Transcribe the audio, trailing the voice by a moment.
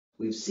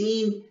We've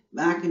seen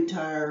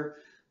MacIntyre.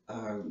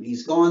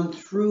 He's gone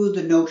through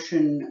the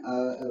notion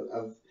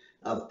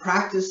of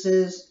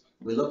practices.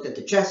 We looked at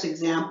the chess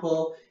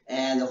example,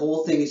 and the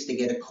whole thing is to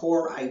get a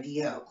core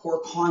idea, a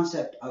core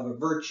concept of a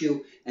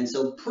virtue. And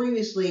so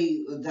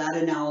previously, that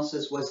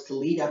analysis was to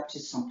lead up to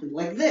something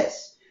like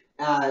this.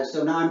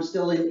 So now I'm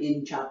still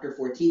in chapter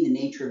 14, the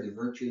nature of the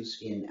virtues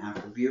in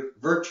After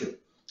Virtue,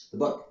 the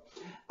book.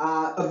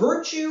 A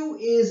virtue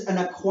is an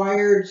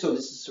acquired, so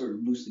this is sort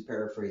of loosely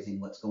paraphrasing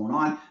what's going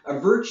on. A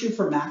virtue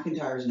for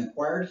MacIntyre is an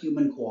acquired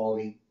human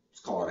quality,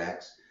 let's call it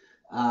X,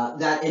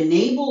 that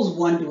enables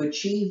one to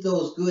achieve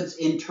those goods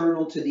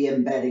internal to the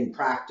embedding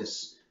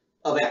practice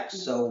of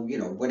X. So, you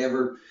know,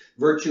 whatever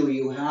virtue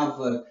you have,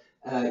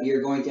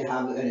 you're going to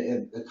have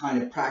a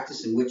kind of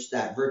practice in which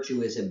that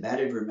virtue is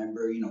embedded.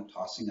 Remember, you know,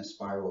 tossing a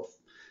spiral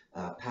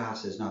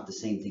pass is not the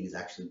same thing as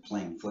actually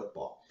playing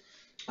football.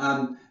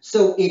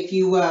 So if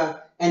you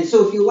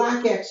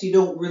lack X, you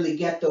don't really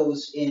get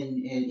those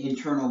in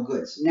internal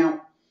goods.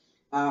 Now,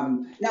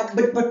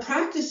 but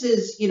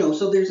practices, you know,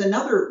 so there's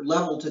another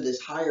level to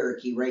this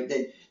hierarchy, right?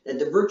 That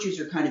the virtues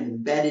are kind of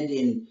embedded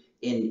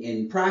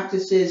in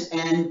practices,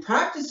 and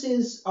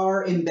practices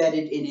are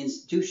embedded in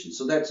institutions.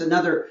 So that's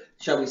another,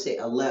 shall we say,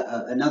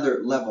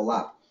 another level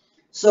up.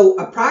 So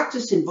a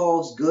practice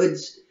involves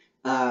goods,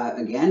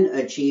 again,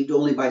 achieved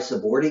only by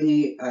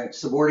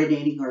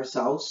subordinating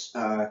ourselves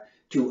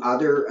to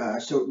other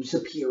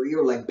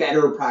superior, like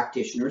better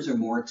practitioners or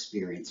more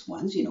experienced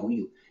ones. You know,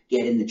 you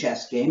get in the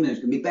chess game, there's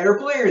going to be better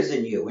players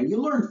than you, and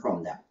you learn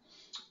from them.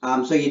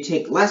 So you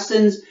take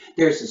lessons.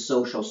 There's a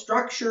social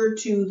structure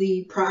to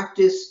the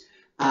practice.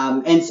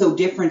 And so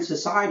different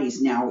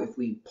societies, now if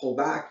we pull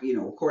back, you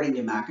know, according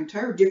to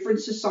MacIntyre, different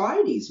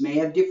societies may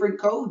have different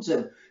codes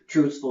of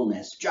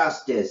truthfulness,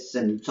 justice,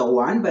 and so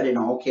on. But in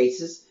all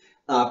cases,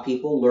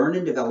 people learn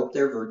and develop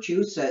their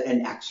virtues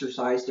and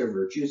exercise their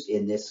virtues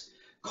in this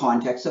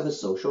context of a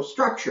social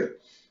structure.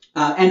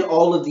 And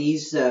all of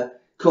these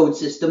code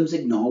systems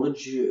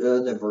acknowledge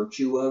the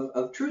virtue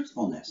of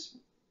truthfulness.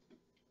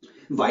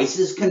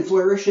 Vices can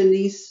flourish in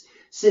these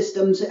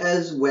systems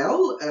as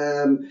well.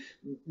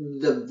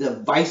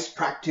 The vice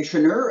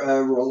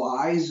practitioner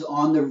relies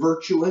on the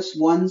virtuous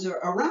ones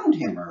around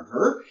him or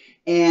her,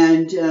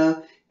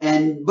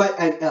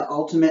 but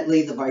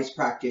ultimately the vice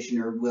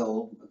practitioner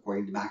will,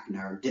 according to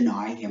MacIntyre,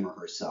 deny him or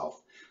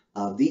herself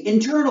of the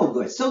internal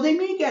goods. So they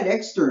may get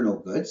external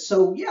goods.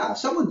 So yeah, if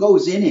someone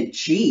goes in and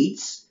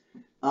cheats,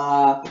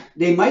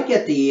 they might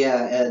get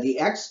the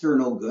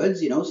external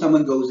goods. You know,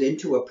 someone goes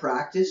into a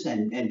practice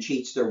and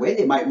cheats their way.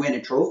 They might win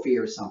a trophy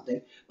or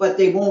something, but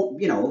they won't,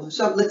 you know,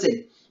 let's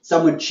say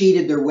someone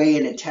cheated their way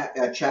in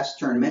a chess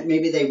tournament.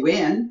 Maybe they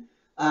win,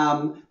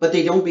 but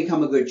they don't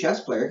become a good chess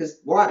player. Because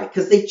why?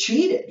 Because they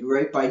cheated,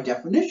 right? By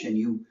definition,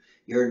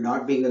 you're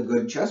not being a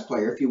good chess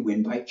player if you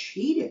win by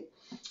cheating.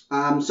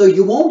 So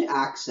you won't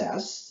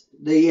access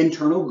the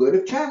internal good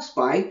of chess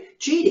by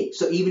cheating.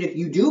 So even if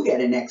you do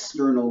get an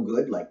external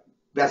good, like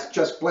Best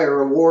Chess Player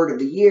Award of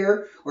the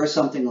Year or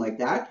something like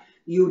that,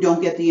 you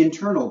don't get the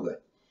internal good.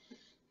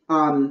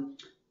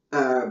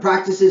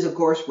 Practices, of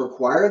course,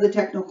 require the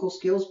technical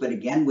skills, but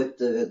again, with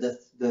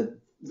the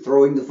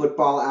throwing the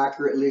football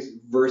accurately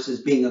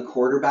versus being a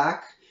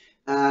quarterback,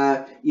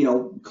 you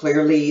know,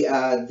 clearly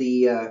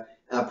the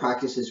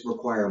practices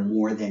require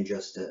more than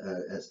just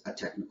a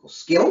technical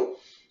skill.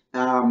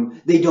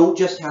 They don't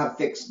just have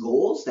fixed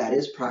goals. That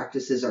is,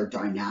 practices are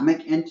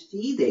dynamic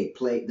entity.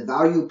 The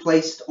value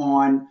placed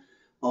on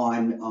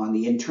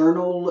the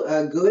internal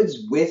goods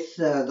with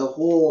the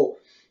whole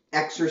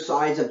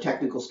exercise of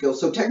technical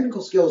skills. So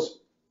technical skills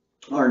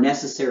are a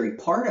necessary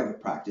part of a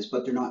practice,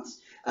 but they're not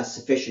a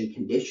sufficient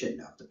condition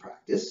of the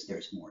practice.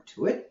 There's more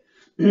to it.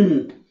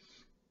 So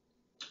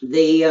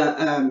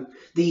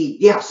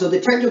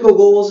the technical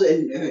goals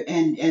and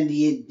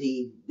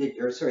the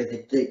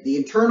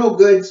internal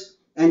goods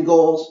and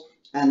goals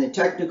and the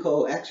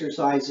technical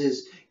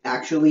exercises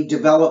actually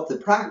develop the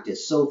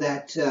practice, so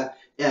that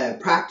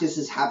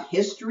practices have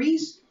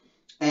histories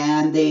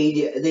and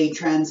they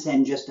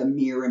transcend just a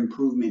mere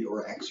improvement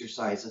or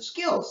exercise of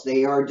skills.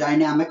 They are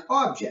dynamic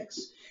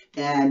objects,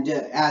 and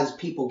as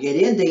people get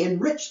in, they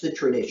enrich the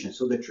tradition,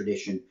 so the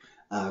tradition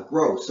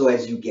grows. So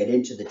as you get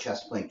into the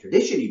chess playing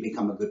tradition, you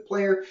become a good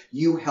player.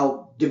 You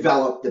help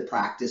develop the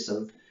practice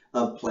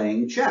of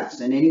playing chess,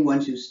 and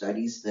anyone who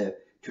studies the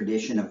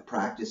tradition of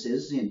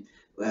practices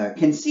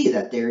can see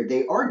that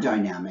they are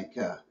dynamic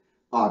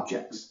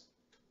objects.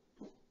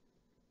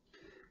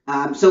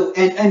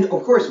 And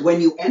of course, when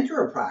you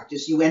enter a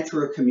practice, you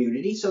enter a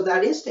community. So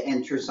that is to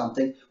enter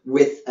something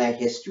with a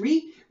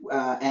history.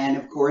 And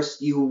of course,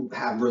 you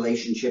have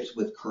relationships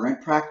with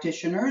current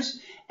practitioners.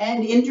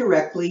 And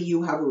indirectly,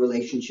 you have a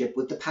relationship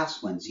with the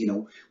past ones. You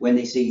know, when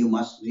they say you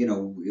must, you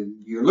know,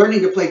 you're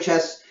learning to play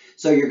chess,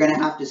 so you're going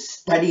to have to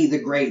study the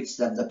greats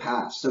of the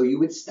past. So you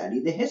would study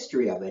the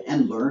history of it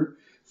and learn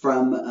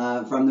from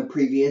the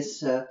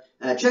previous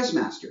chess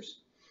masters.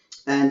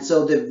 And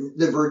so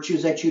the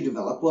virtues that you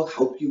develop will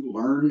help you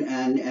learn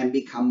and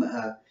become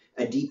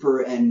a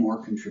deeper and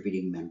more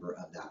contributing member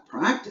of that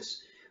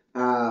practice.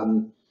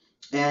 And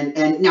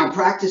now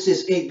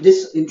practices,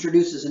 this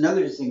introduces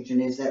another distinction,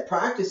 is that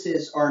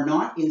practices are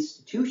not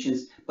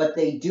institutions, but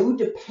they do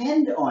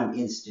depend on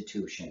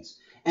institutions.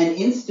 And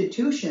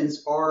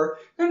institutions are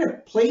kind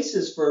of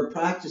places for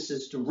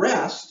practices to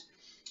rest.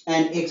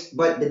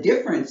 But the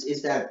difference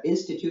is that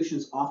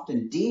institutions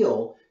often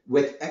deal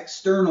with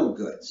external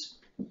goods.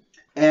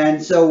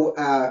 And so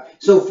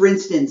for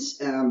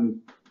instance,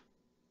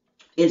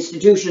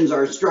 institutions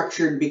are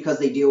structured because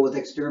they deal with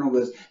external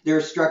goods.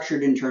 They're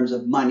structured in terms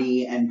of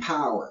money and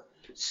power.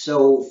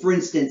 So, for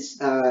instance,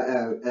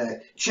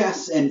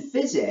 chess and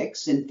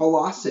physics and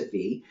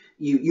philosophy,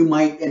 you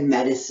might, in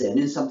medicine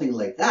and something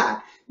like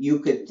that, you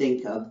could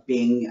think of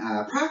being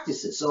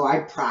practices. So I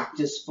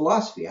practice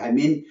philosophy. I'm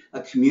in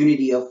a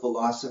community of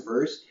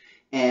philosophers,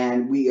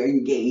 and we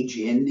engage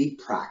in the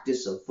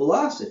practice of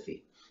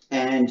philosophy.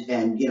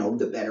 And you know,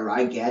 the better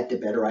I get, the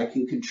better I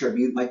can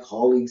contribute. My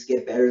colleagues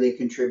get better, they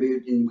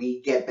contribute, and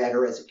we get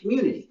better as a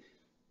community.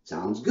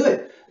 Sounds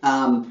good.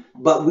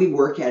 But we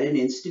work at an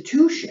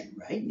institution,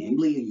 right?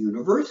 Namely a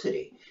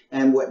university.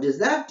 And what does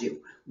that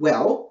do?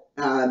 Well,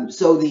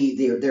 so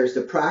there's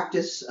the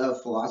practice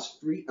of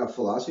philosophy.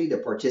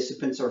 The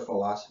participants are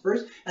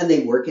philosophers, and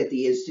they work at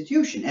the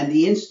institution. And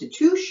the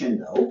institution,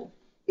 though,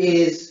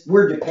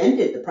 we're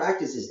dependent. The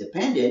practice is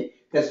dependent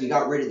because if you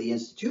got rid of the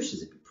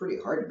institutions, it'd be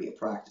pretty hard to be a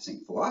practicing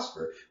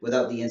philosopher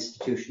without the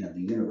institution of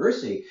the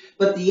university.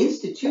 But the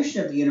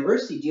institution of the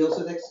university deals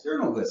with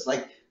external goods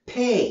like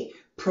pay,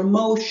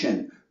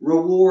 promotion,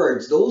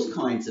 rewards, those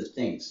kinds of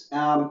things.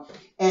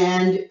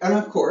 And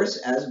of course,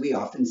 as we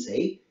often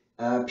say,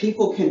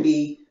 people can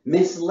be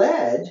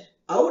misled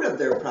out of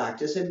their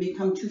practice and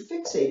become too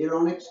fixated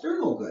on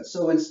external goods.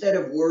 So instead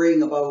of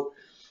worrying about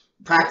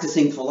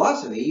practicing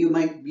philosophy, you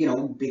might,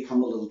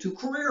 become a little too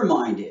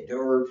career-minded,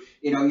 or,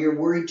 you're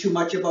worried too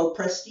much about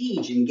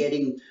prestige and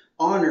getting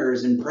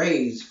honors and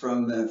praise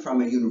from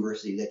a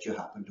university that you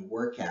happen to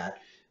work at.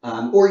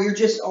 Or you're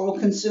just all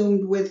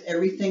consumed with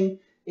everything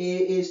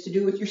is to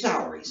do with your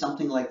salary,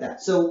 something like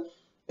that. So,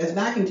 as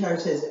MacIntyre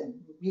says,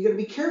 you got to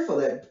be careful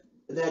that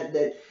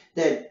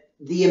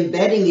the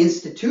embedding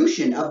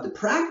institution of the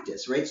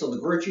practice, right? So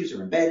the virtues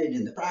are embedded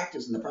in the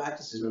practice, and the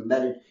practice is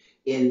embedded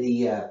in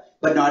the,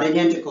 but not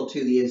identical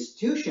to the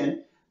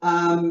institution,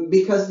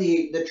 because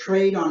the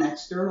trade on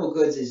external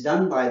goods is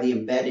done by the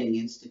embedding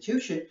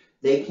institution.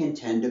 They can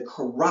tend to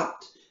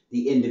corrupt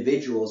the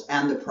individuals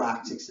and the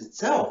practice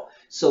itself,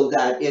 so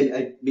that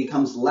it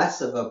becomes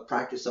less of a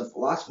practice of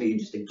philosophy and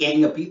just a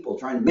gang of people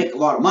trying to make a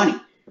lot of money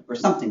or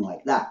something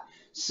like that.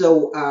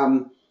 So,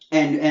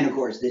 and of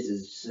course, this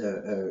is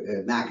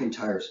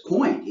MacIntyre's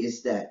point,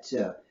 is that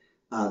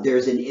there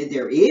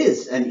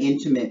is an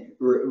intimate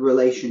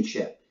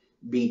relationship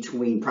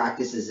between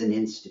practices and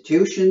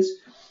institutions.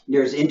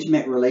 There's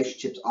intimate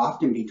relationships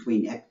often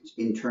between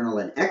internal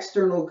and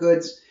external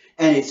goods.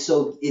 And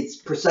it's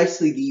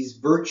precisely these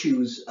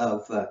virtues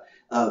of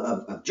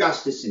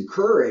justice and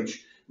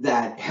courage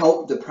that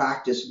help the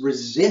practice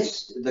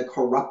resist the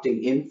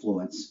corrupting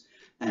influence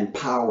and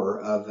power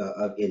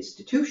of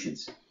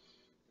institutions.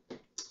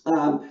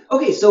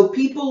 Okay, so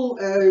people,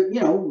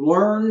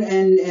 learn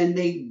and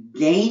they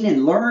gain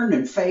and learn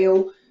and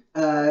fail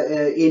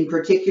in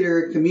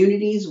particular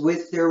communities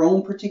with their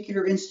own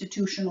particular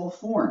institutional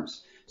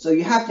forms. So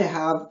you have to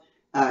have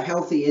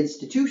healthy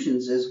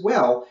institutions as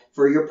well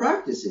for your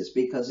practices,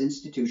 because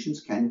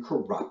institutions can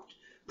corrupt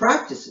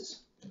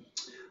practices.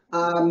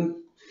 Now,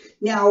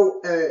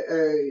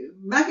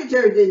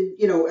 MacIntyre then,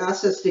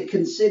 asks us to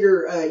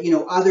consider,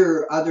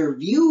 other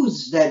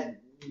views that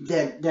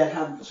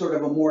have sort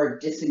of a more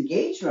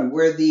disengaged one,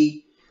 where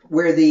the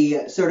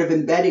sort of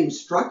embedding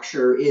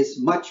structure is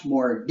much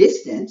more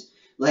distant,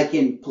 like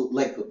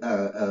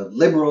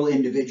liberal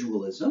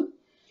individualism.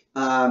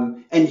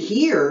 And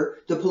here,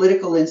 the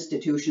political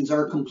institutions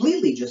are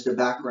completely just a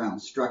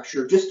background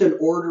structure, just an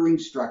ordering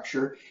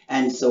structure,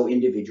 and so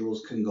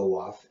individuals can go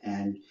off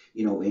and,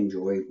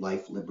 enjoy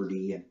life,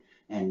 liberty,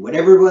 and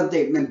whatever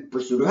they in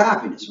pursuit of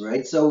happiness,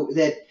 right? So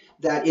that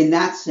in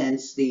that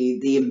sense,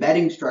 the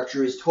embedding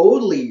structure is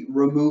totally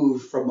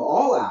removed from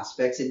all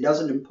aspects. It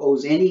doesn't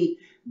impose any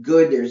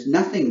good. There's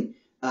nothing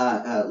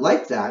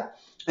like that.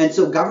 And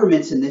so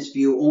governments, in this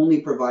view,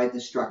 only provide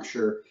the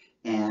structure.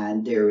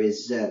 And there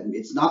is,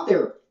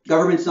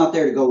 government's not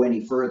there to go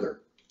any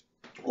further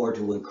or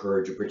to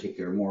encourage a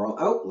particular moral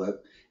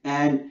outlook.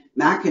 And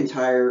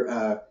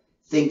MacIntyre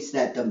thinks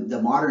that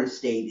the modern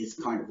state is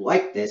kind of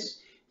like this,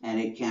 and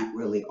it can't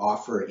really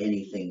offer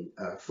anything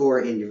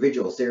for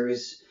individuals.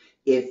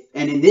 And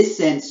in this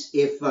sense,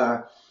 if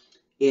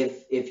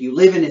you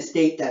live in a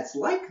state that's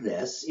like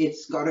this,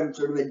 it's got a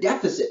sort of a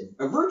deficit,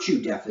 a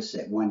virtue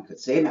deficit, one could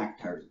say.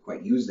 MacIntyre doesn't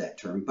quite use that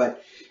term,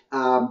 but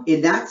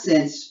in that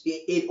sense,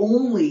 it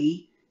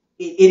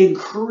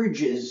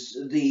encourages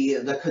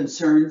the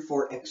concern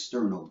for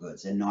external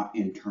goods and not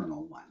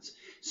internal ones.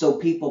 So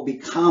people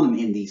become,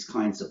 in these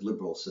kinds of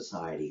liberal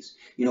societies,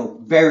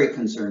 very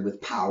concerned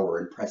with power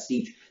and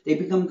prestige. They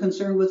become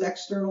concerned with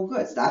external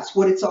goods. That's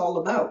what it's all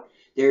about.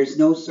 There's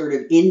no sort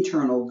of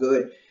internal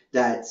good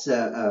that's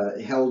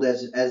held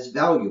as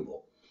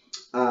valuable.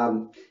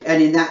 And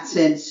in that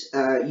sense,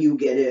 you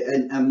get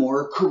a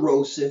more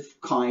corrosive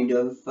kind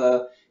of,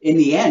 in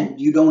the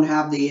end, you don't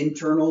have the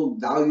internal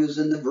values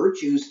and the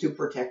virtues to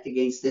protect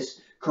against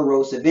this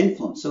corrosive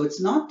influence. So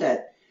it's not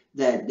that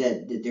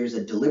there's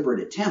a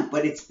deliberate attempt,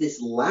 but it's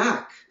this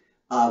lack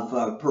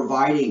of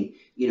providing,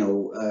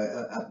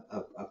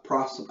 a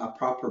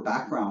proper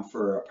background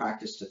for a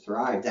practice to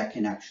thrive that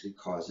can actually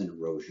cause an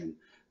erosion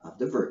of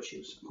the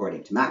virtues,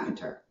 according to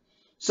MacIntyre.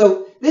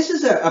 So this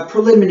is a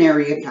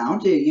preliminary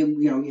account.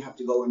 You have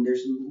to go, and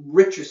there's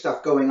richer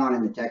stuff going on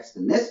in the text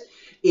than this.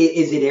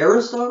 Is it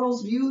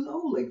Aristotle's view,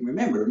 though? Like,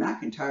 remember,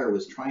 MacIntyre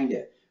was trying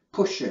to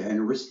push an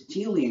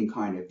Aristotelian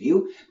kind of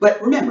view.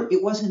 But remember,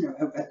 it wasn't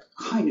a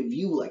kind of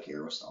view like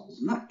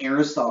Aristotle's, not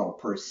Aristotle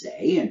per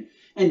se.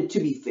 And to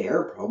be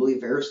fair, probably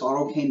if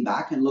Aristotle came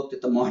back and looked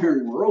at the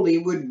modern world, he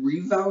would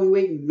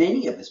reevaluate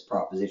many of his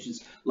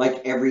propositions,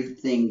 like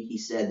everything he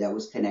said that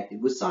was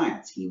connected with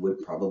science, he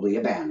would probably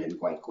abandon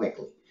quite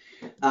quickly.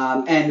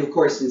 And of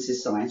course, since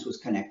his science was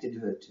connected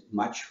to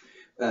much,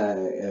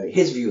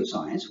 his view of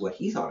science, what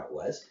he thought it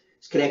was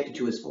connected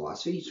to his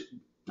philosophy, it's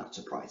not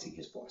surprising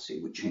his philosophy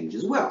would change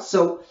as well.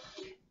 So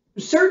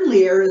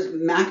certainly,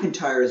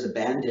 MacIntyre has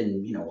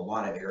abandoned, a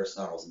lot of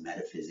Aristotle's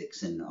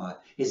metaphysics and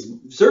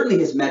certainly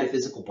his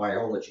metaphysical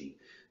biology.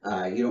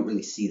 You don't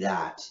really see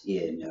that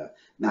in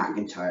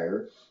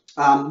MacIntyre.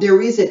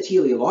 There is a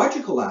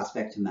teleological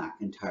aspect to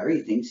MacIntyre.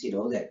 He thinks,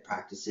 that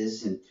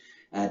practices and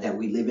that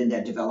we live in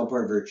that develop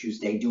our virtues,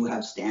 they do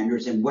have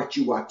standards and what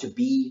you ought to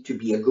be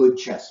a good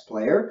chess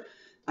player.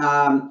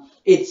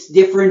 It's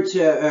different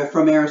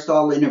from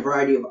Aristotle in a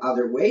variety of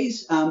other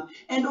ways.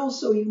 And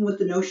also, even with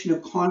the notion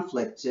of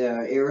conflict,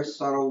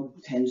 Aristotle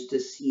tends to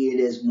see it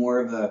as more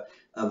of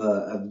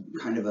a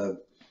kind of a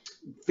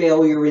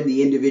failure in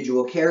the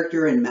individual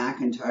character, and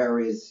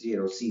MacIntyre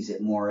sees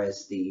it more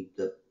as the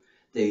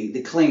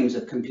claims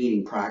of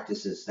competing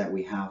practices that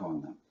we have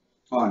on them,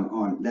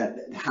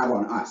 that have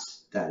on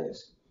us, that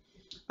is.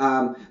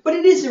 But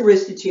it is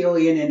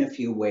Aristotelian in a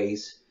few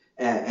ways.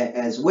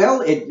 As well,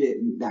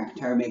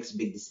 MacIntyre makes a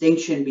big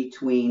distinction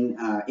between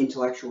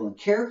intellectual and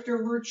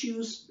character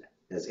virtues,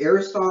 as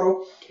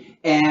Aristotle,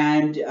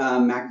 and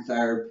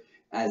MacIntyre,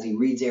 as he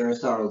reads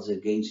Aristotle, is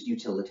against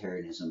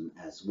utilitarianism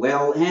as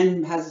well,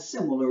 and has a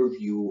similar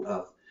view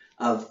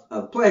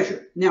of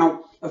pleasure.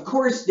 Now, of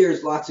course,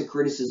 there's lots of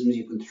criticisms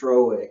you can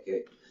throw, like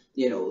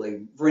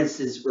for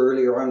instance,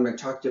 earlier on we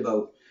talked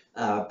about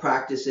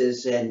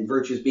practices and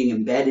virtues being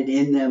embedded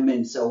in them,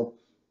 and so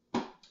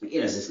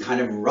it's this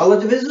kind of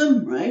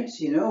relativism, right?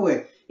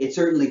 It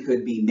certainly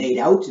could be made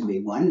out to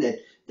be one that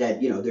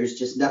there's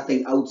just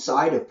nothing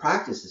outside of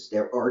practices.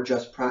 There are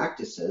just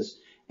practices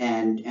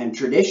and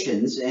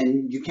traditions,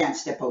 and you can't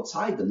step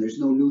outside them. There's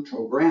no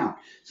neutral ground.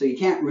 So you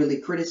can't really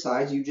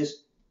criticize. You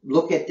just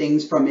look at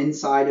things from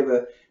inside of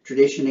a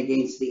tradition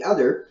against the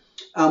other.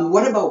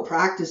 What about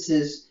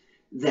practices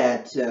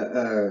that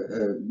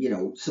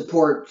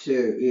support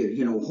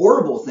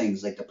horrible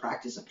things like the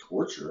practice of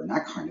torture and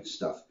that kind of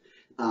stuff?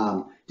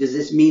 Does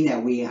this mean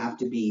that we have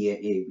to be,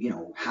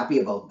 happy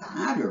about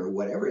that or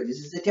whatever? This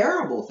is a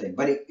terrible thing,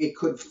 but it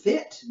could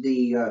fit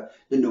the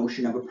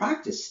notion of a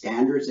practice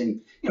standards,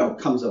 and it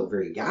comes out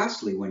very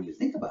ghastly when you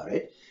think about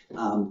it.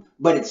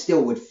 But it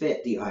still would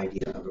fit the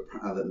idea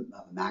of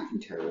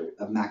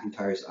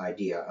MacIntyre's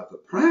idea of a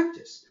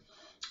practice.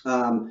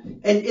 And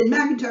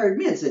MacIntyre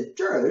admits that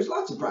sure, there's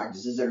lots of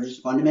practices that are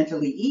just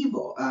fundamentally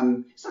evil.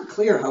 It's not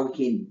clear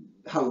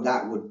how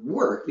that would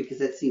work, because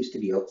that seems to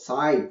be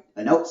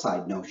an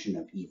outside notion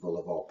of evil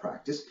of all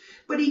practice.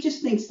 But he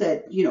just thinks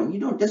that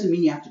doesn't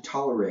mean you have to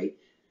tolerate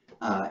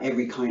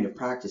every kind of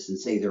practice and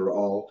say they're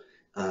all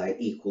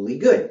equally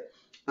good.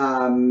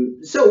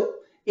 So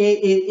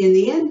in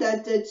the end,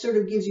 that sort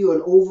of gives you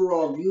an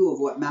overall view of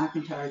what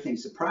MacIntyre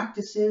thinks a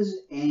practice is,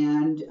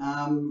 and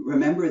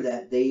remember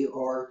that they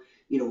are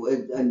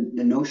a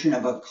notion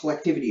of a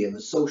collectivity, of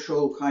a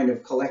social kind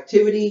of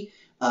collectivity.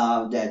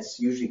 That's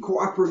usually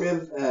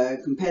cooperative,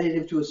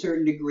 competitive to a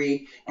certain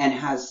degree, and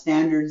has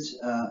standards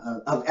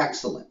of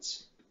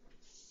excellence.